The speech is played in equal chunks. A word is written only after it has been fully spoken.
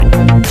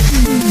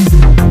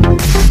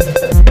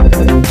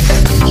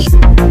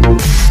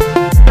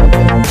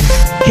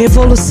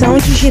Revolução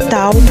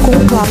digital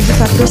com Cláudio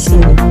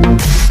Patrocínio.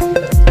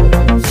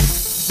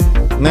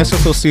 Nessa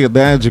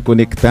sociedade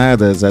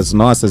conectadas, as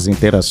nossas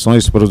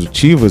interações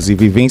produtivas e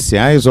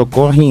vivenciais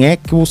ocorrem em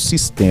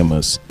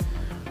ecossistemas.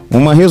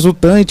 Uma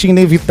resultante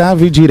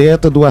inevitável e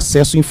direta do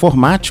acesso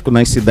informático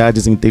nas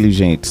cidades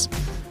inteligentes,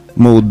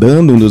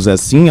 moldando-nos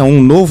assim a um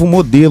novo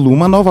modelo,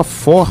 uma nova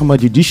forma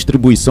de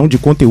distribuição de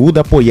conteúdo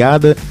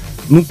apoiada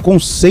no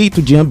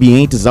conceito de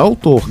ambientes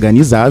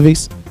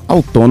auto-organizáveis,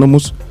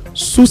 autônomos,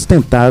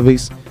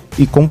 sustentáveis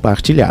e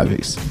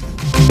compartilháveis.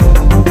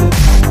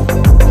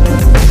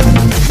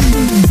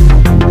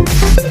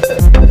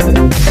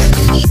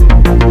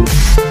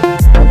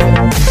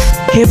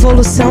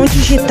 Revolução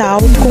digital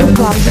com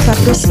Cláudio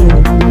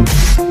Patrocínio.